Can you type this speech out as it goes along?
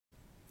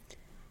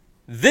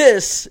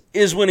This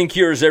is Winning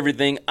Cures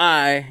Everything.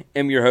 I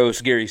am your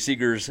host, Gary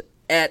Seegers,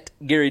 at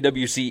Gary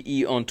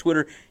WCE on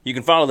Twitter. You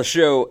can follow the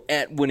show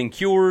at Winning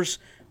Cures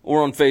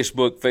or on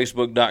Facebook,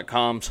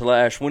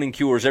 facebook.com/Winning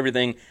Cures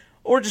Everything,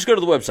 or just go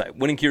to the website,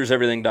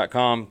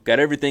 winningcureseverything.com. Got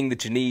everything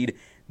that you need.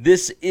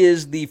 This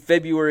is the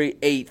February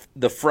 8th,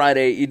 the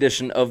Friday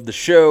edition of the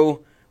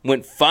show.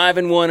 Went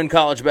 5-1 in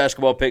college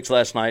basketball picks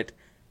last night.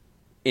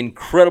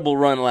 Incredible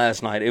run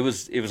last night. It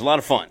was a lot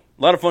of fun.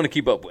 A lot of fun to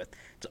keep up with.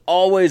 It's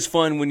always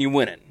fun when you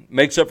win it.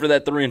 Makes up for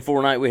that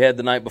 3-4 night we had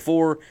the night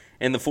before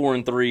and the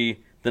 4-3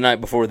 the night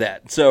before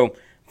that. So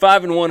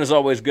 5-1 is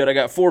always good. I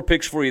got 4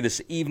 picks for you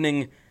this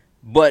evening,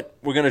 but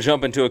we're going to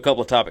jump into a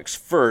couple of topics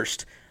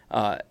first.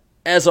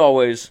 As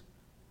always,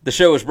 the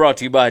show is brought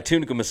to you by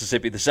Tunica,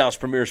 Mississippi, the South's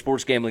premier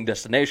sports gambling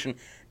destination.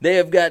 They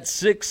have got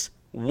 6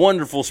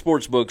 wonderful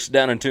sports books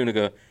down in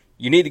Tunica.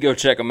 You need to go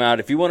check them out.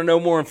 If you want to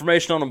know more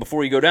information on them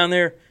before you go down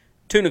there,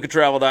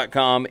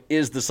 tunicatravel.com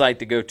is the site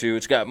to go to.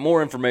 It's got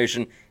more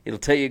information. It'll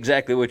tell you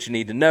exactly what you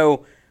need to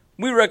know.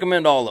 We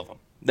recommend all of them.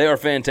 They are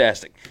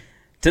fantastic.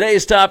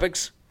 Today's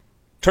topics: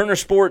 Turner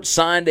Sports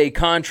signed a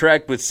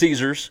contract with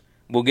Caesars.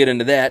 We'll get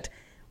into that.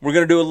 We're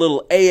going to do a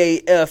little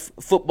AAF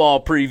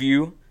football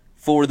preview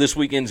for this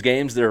weekend's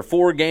games. There are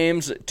 4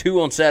 games,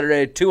 2 on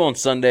Saturday, 2 on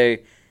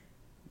Sunday.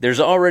 There's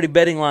already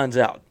betting lines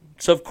out,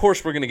 so of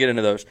course we're going to get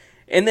into those.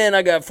 And then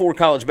I got 4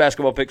 college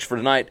basketball picks for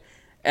tonight.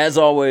 As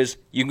always,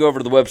 you can go over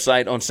to the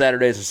website on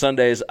Saturdays and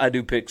Sundays. I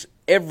do picks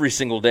every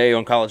single day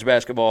on college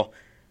basketball.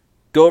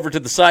 Go over to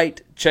the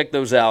site, check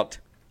those out.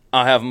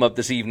 I'll have them up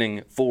this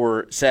evening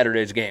for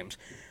Saturday's games.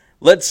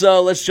 Let's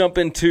jump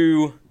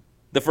into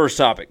the first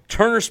topic.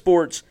 Turner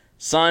Sports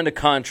signed a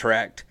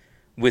contract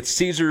with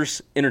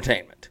Caesars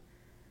Entertainment.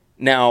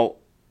 Now,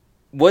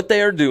 what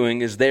they are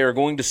doing is they are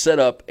going to set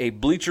up a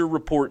Bleacher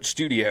Report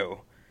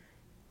studio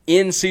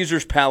in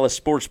Caesars Palace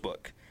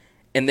Sportsbook,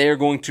 and they are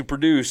going to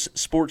produce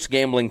sports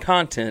gambling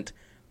content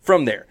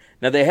from there.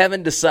 Now, they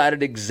haven't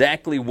decided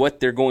exactly what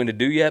they're going to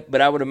do yet, but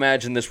I would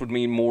imagine this would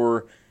mean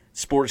more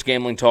sports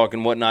gambling talk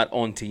and whatnot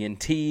on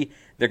TNT.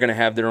 They're going to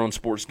have their own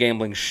sports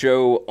gambling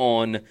show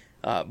on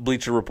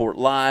Bleacher Report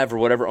Live or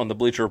whatever on the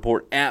Bleacher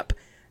Report app.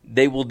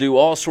 They will do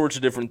all sorts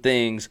of different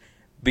things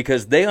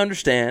because they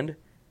understand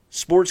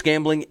sports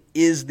gambling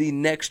is the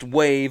next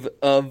wave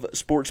of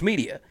sports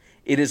media.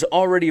 It is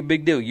already a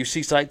big deal. You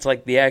see sites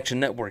like the Action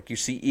Network. You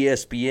see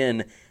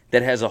ESPN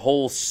that has a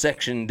whole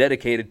section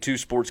dedicated to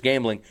sports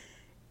gambling.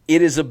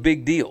 It is a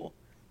big deal,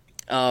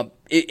 and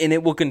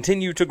it will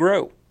continue to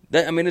grow.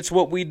 It's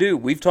what we do.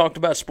 We've talked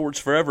about sports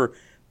forever,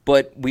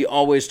 but we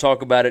always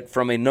talk about it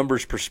from a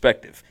numbers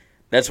perspective.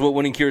 That's what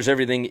Winning Cures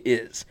Everything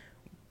is.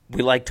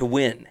 We like to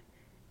win.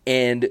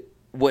 And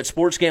what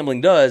sports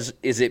gambling does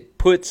is it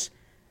puts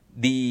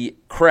the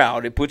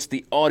crowd, it puts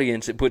the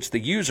audience, it puts the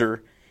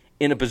user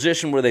in a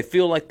position where they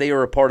feel like they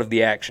are a part of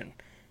the action.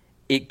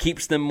 It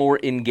keeps them more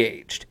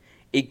engaged.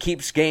 It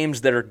keeps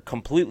games that are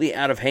completely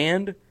out of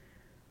hand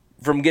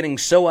from getting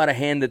so out of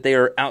hand that they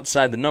are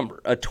outside the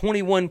number. A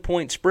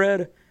 21-point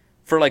spread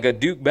for like a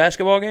Duke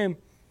basketball game,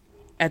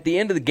 at the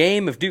end of the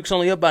game, if Duke's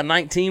only up by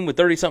 19 with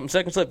 30-something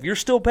seconds left, you're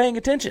still paying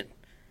attention.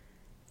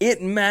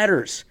 It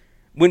matters.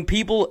 When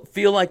people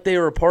feel like they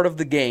are a part of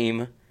the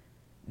game,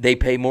 they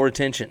pay more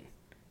attention.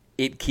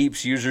 It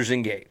keeps users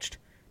engaged.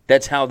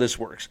 That's how this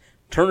works.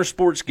 Turner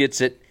Sports gets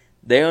it.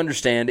 They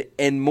understand,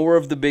 and more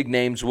of the big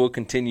names will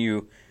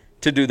continue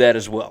to do that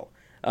as well.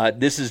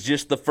 This is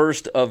just the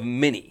first of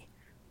many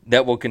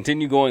that will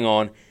continue going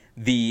on.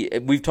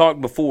 We've talked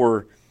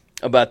before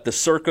about the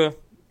Circa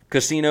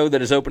Casino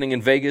that is opening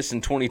in Vegas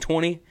in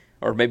 2020,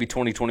 or maybe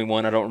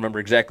 2021. I don't remember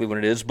exactly when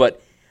it is.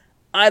 But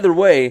either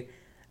way,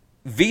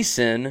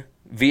 VSIN,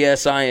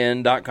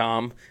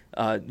 VSIN.com,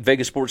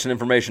 Vegas Sports and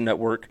Information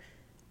Network,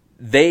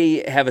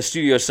 they have a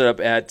studio set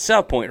up at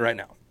South Point right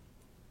now.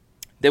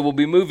 They will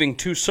be moving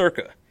to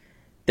Circa.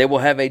 They will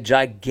have a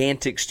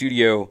gigantic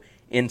studio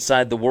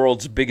inside the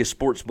world's biggest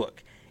sports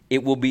book.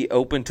 It will be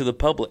open to the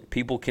public.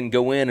 People can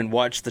go in and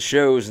watch the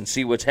shows and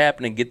see what's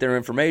happening, get their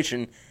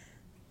information,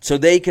 so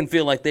they can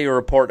feel like they are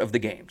a part of the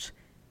games.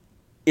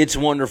 It's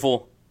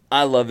wonderful.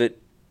 I love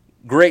it.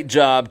 Great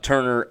job,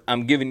 Turner.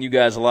 I'm giving you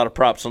guys a lot of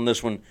props on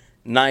this one.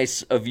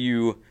 Nice of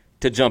you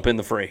to jump in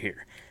the fray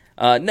here.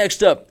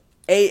 Next up,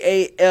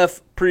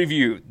 AAF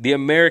preview. The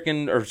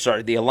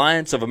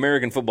Alliance of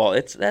American Football.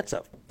 That's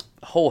a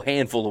whole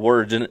handful of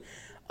words, isn't it?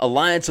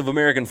 Alliance of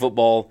American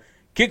Football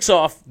kicks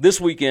off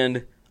this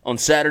weekend on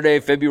Saturday,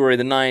 February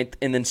the 9th,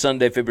 and then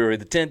Sunday, February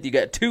the 10th. You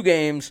got 2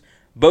 games,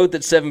 both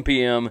at 7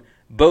 p.m.,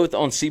 both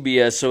on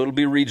CBS, so it'll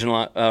be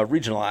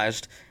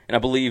regionalized, and I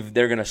believe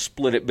they're going to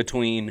split it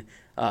between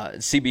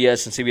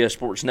CBS and CBS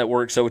Sports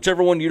Network. So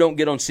whichever one you don't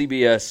get on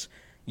CBS,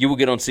 you will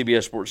get on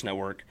CBS Sports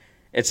Network,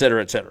 et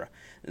cetera, et cetera.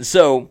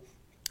 So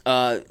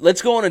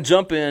let's go on and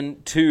jump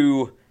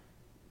into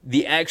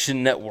the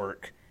Action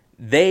Network.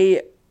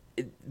 They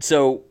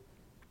are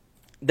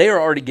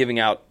already giving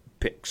out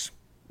picks,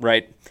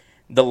 right?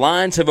 The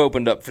lines have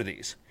opened up for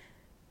these.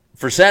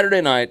 For Saturday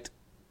night,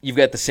 you've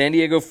got the San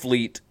Diego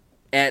Fleet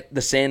at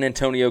the San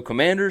Antonio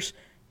Commanders.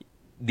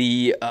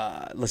 The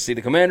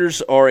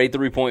Commanders are a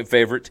 3-point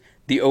favorite.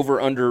 The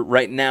over-under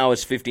right now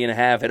is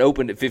 50.5. It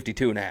opened at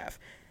 52.5.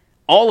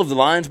 All of the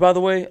lines, by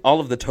the way, all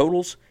of the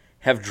totals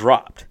have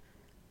dropped.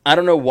 I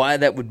don't know why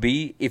that would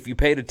be if you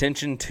paid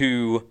attention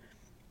to,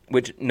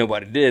 which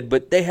nobody did,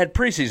 but they had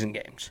preseason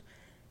games.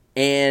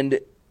 And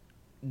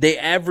they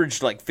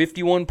averaged like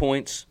 51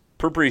 points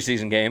per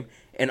preseason game,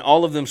 and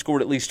all of them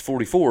scored at least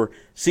 44.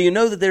 So you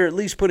know that they're at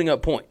least putting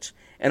up points.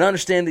 And I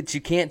understand that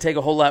you can't take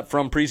a whole lot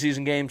from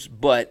preseason games,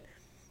 but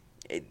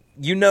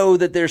you know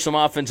that there's some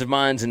offensive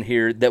minds in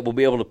here that will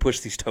be able to push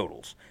these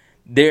totals.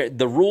 The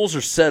rules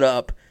are set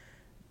up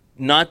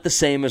not the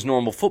same as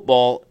normal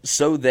football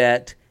so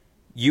that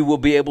you will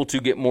be able to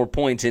get more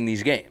points in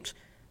these games.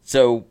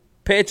 So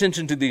pay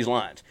attention to these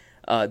lines.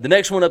 The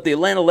next one up, the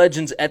Atlanta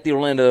Legends at the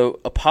Orlando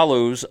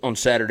Apollos on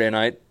Saturday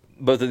night.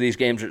 Both of these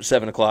games are at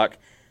 7 o'clock.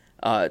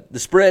 The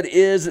spread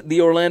is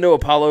the Orlando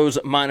Apollos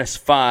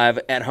 -5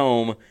 at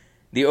home.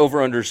 The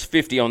over-under is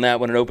 50 on that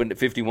one. It opened at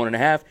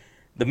 51.5.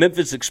 The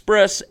Memphis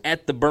Express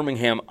at the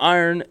Birmingham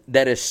Iron.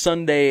 That is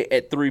Sunday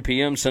at 3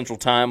 p.m. Central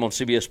Time on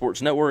CBS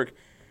Sports Network.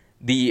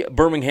 The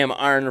Birmingham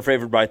Iron are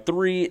favored by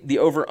 3. The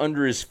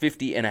over-under is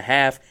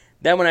 50.5.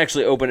 That one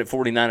actually opened at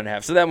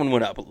 49.5, so that one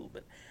went up a little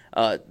bit.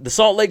 The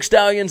Salt Lake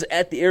Stallions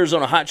at the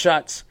Arizona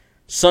Hotshots.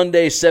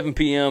 Sunday, 7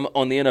 p.m.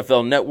 on the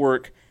NFL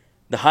Network.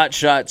 The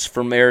Hotshots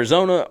from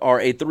Arizona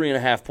are a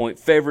 3.5-point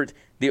favorite.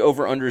 The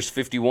over-under is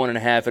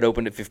 51.5. It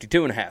opened at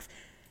 52.5.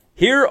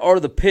 Here are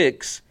the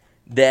picks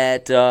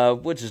that,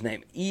 what's his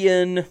name?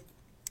 Ian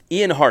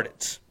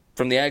Hartitz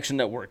from the Action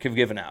Network have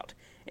given out.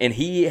 And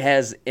he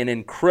has an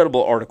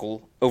incredible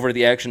article over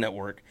the Action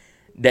Network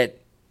that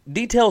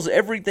details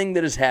everything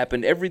that has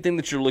happened, everything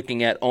that you're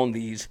looking at on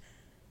these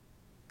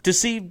to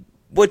see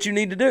what you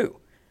need to do.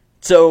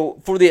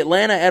 So for the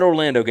Atlanta at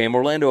Orlando game,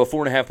 Orlando a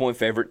 4.5-point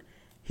favorite.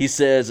 He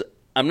says,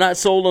 I'm not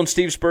sold on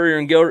Steve Spurrier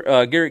and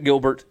Garrett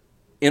Gilbert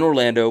in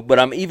Orlando, but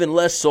I'm even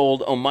less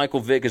sold on Michael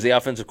Vick as the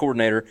offensive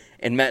coordinator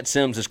and Matt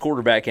Sims as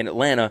quarterback in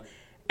Atlanta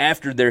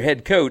after their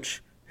head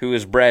coach, who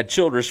is Brad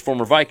Childress,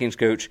 former Vikings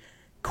coach,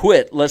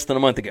 quit less than a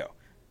month ago.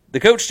 The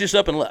coach just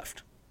up and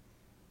left.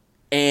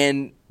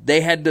 And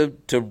they had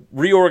to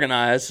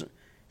reorganize,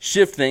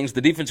 shift things.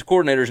 The defensive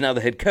coordinator is now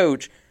the head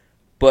coach.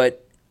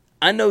 But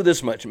I know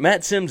this much.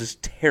 Matt Sims is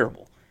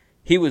terrible.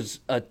 He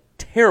was a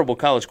terrible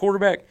college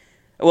quarterback.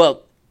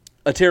 Well,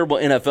 a terrible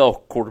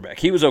NFL quarterback.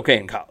 He was okay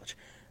in college.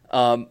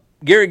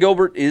 Gary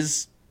Gilbert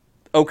is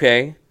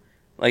okay.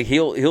 Like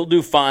he'll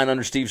do fine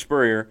under Steve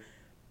Spurrier.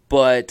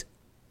 But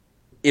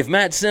if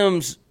Matt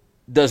Sims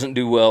doesn't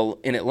do well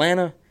in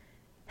Atlanta,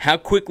 how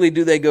quickly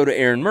do they go to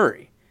Aaron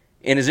Murray?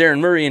 And is Aaron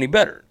Murray any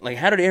better? Like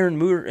how did Aaron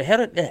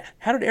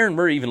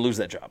Murray even lose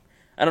that job?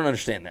 I don't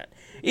understand that.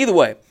 Either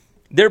way,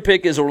 their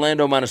pick is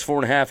Orlando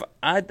 -4.5.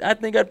 I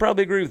think I'd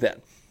probably agree with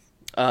that.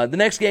 The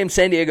next game,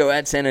 San Diego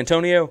at San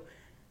Antonio.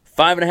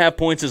 5.5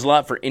 points is a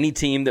lot for any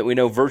team that we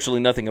know virtually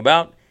nothing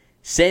about.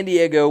 San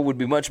Diego would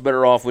be much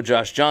better off with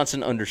Josh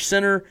Johnson under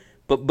center,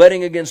 but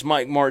betting against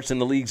Mike Martz in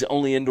the league's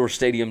only indoor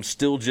stadium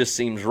still just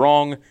seems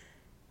wrong.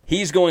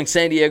 He's going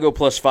San Diego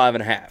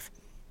 +5.5.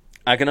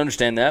 I can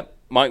understand that.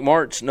 Mike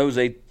Martz knows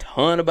a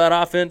ton about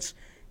offense.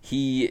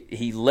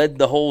 He led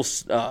the whole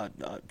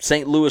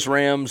St. Louis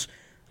Rams,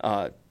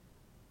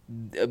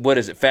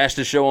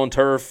 fastest show on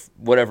turf,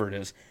 whatever it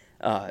is.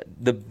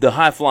 The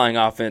high-flying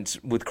offense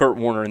with Kurt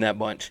Warner and that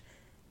bunch.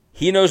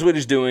 He knows what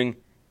he's doing.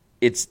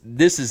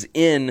 This is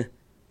in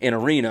an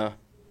arena,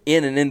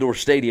 in an indoor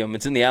stadium.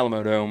 It's in the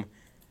Alamo Dome.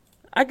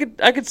 I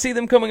could see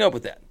them coming up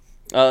with that.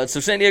 So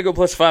San Diego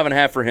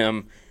 +5.5 for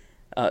him.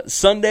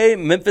 Sunday,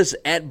 Memphis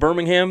at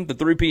Birmingham, the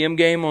 3 p.m.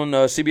 game on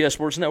CBS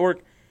Sports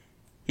Network.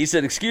 He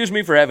said, excuse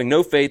me for having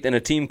no faith in a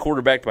team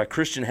quarterbacked by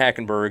Christian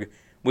Hackenberg,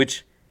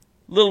 which,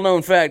 little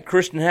known fact,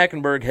 Christian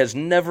Hackenberg has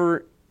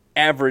never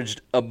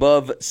averaged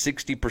above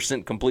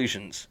 60%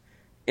 completions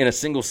in a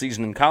single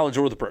season in college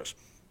or the pros.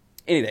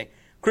 Anything.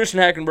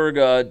 Christian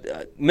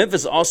Hackenberg,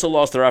 Memphis also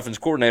lost their offense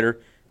coordinator,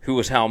 who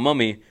was Hal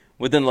Mumme,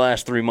 within the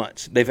last 3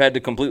 months. They've had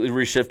to completely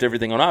reshift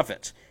everything on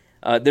offense.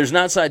 There's an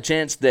outside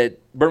chance that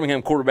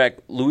Birmingham quarterback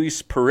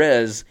Luis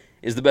Perez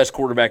is the best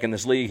quarterback in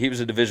this league. He was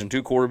a Division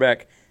II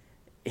quarterback.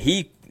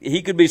 He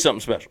could be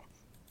something special.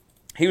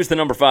 He was the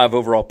number 5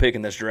 overall pick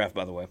in this draft,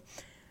 by the way.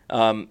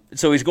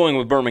 So he's going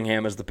with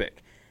Birmingham as the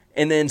pick.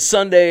 And then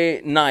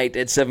Sunday night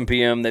at 7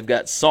 p.m., they've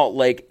got Salt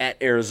Lake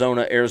at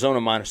Arizona, Arizona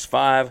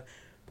 -5.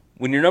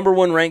 When your number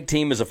 1 ranked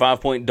team is a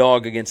 5-point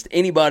dog against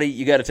anybody,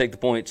 you got to take the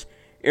points.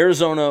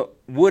 Arizona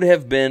would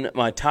have been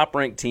my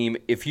top-ranked team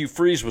if Hugh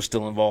Freeze was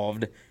still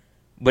involved.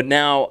 But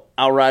now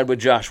I'll ride with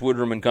Josh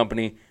Woodrum and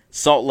company.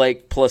 Salt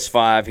Lake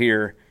 +5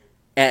 here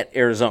at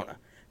Arizona.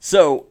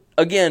 So,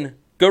 again,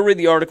 go read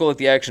the article at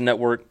the Action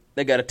Network.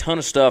 They got a ton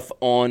of stuff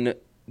on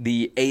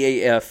the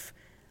AAF.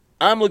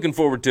 I'm looking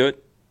forward to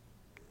it.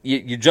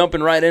 You're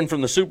jumping right in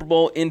from the Super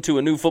Bowl into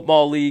a new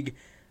football league.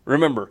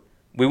 Remember,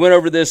 we went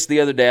over this the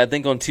other day, I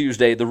think on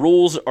Tuesday. The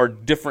rules are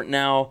different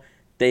now.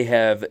 They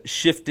have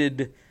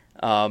shifted.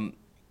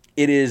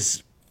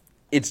 It's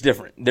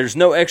different. There's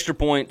no extra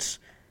points.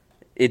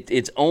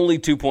 It's only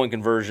 2-point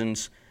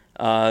conversions.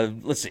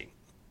 Let's see.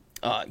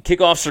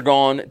 Kickoffs are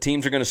gone.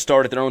 Teams are going to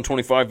start at their own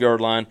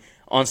 25-yard line.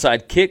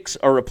 Onside kicks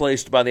are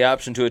replaced by the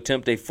option to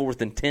attempt a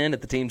 4th and 10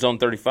 at the team's own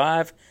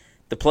 35.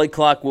 The play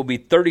clock will be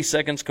 30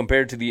 seconds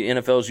compared to the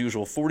NFL's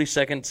usual 40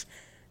 seconds.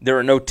 There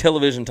are no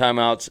television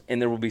timeouts,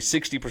 and there will be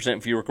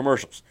 60% fewer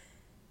commercials.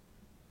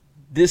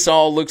 This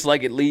all looks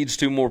like it leads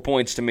to more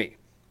points to me.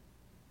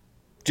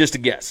 Just a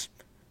guess.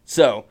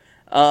 So,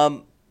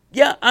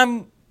 yeah,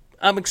 I'm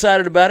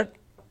excited about it.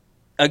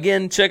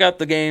 Again, check out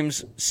the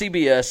games,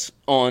 CBS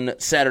on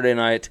Saturday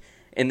night,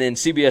 and then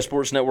CBS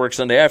Sports Network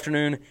Sunday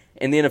afternoon,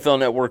 and the NFL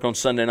Network on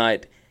Sunday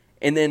night.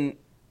 And then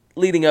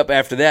leading up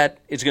after that,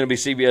 it's going to be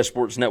CBS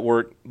Sports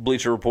Network,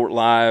 Bleacher Report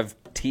Live,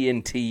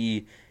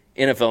 TNT,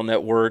 NFL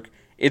Network.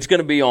 It's going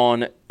to be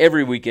on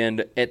every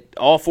weekend.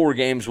 All 4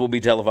 games will be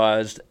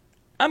televised.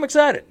 I'm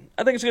excited.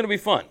 I think it's going to be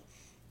fun.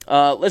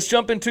 Let's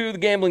jump into the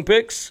gambling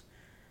picks.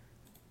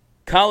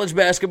 College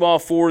basketball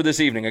for this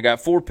evening. I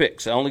got 4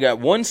 picks. I only got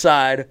one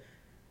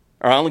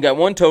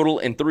total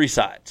and 3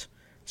 sides.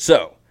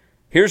 So,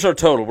 here's our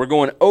total. We're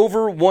going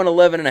over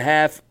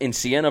 111.5 in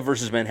Siena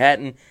versus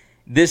Manhattan.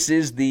 This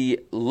is the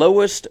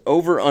lowest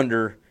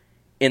over-under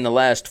in the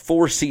last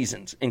 4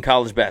 seasons in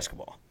college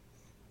basketball.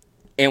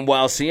 And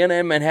while Siena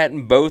and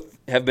Manhattan both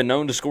have been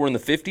known to score in the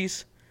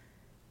 50s,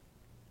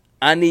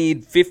 I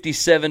need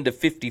 57 to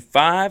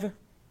 55,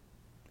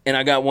 and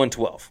I got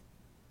 112.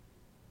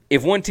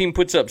 If one team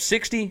puts up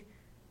 60,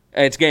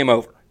 it's game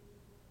over.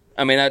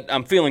 I mean,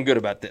 I'm feeling good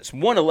about this.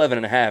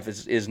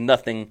 111.5 is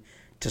nothing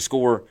to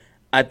score.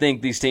 I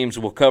think these teams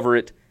will cover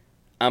it.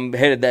 I'm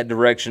headed that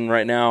direction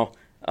right now.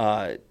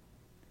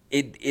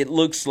 It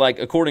looks like,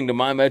 according to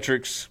my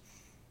metrics,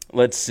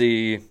 let's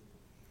see.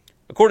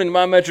 According to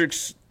my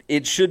metrics,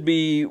 it should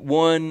be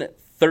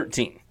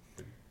 113.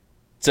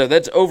 So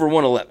that's over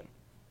 111.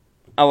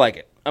 I like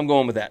it. I'm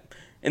going with that.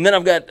 And then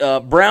I've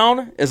got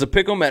Brown as a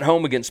pick'em at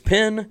home against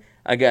Penn.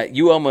 I got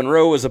UL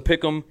Monroe as a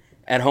pick'em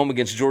at home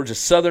against Georgia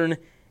Southern.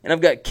 And I've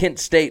got Kent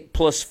State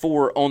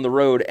 +4 on the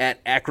road at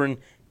Akron.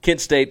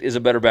 Kent State is a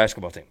better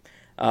basketball team.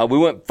 We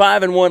went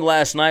 5-1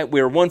 last night.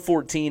 We are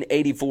 114,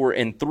 84,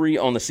 and 3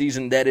 on the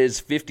season. That is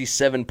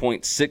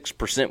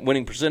 57.6%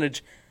 winning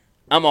percentage.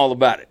 I'm all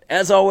about it.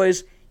 As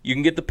always, you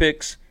can get the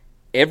picks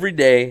every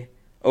day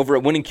over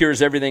at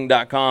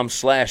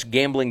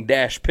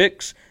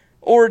winningcureseverything.com/gambling-picks,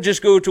 or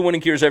just go to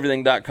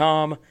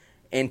winningcureseverything.com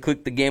and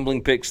click the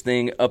gambling picks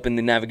thing up in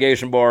the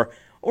navigation bar,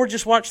 or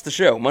just watch the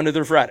show Monday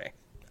through Friday.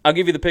 I'll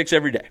give you the picks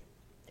every day.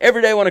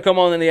 Every day when I come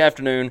on in the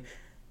afternoon,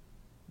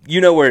 you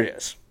know where it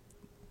is.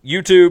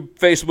 YouTube,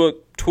 Facebook,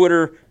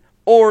 Twitter,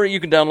 or you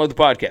can download the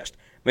podcast.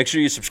 Make sure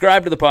you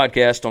subscribe to the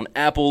podcast on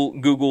Apple,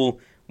 Google,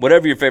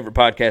 whatever your favorite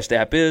podcast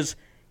app is.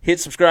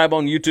 Hit subscribe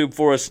on YouTube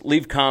for us.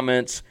 Leave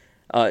comments.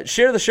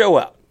 Share the show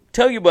out.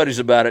 Tell your buddies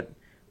about it.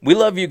 We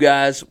love you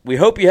guys. We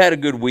hope you had a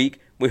good week.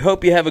 We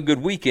hope you have a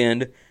good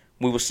weekend.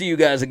 We will see you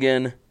guys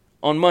again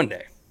on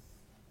Monday.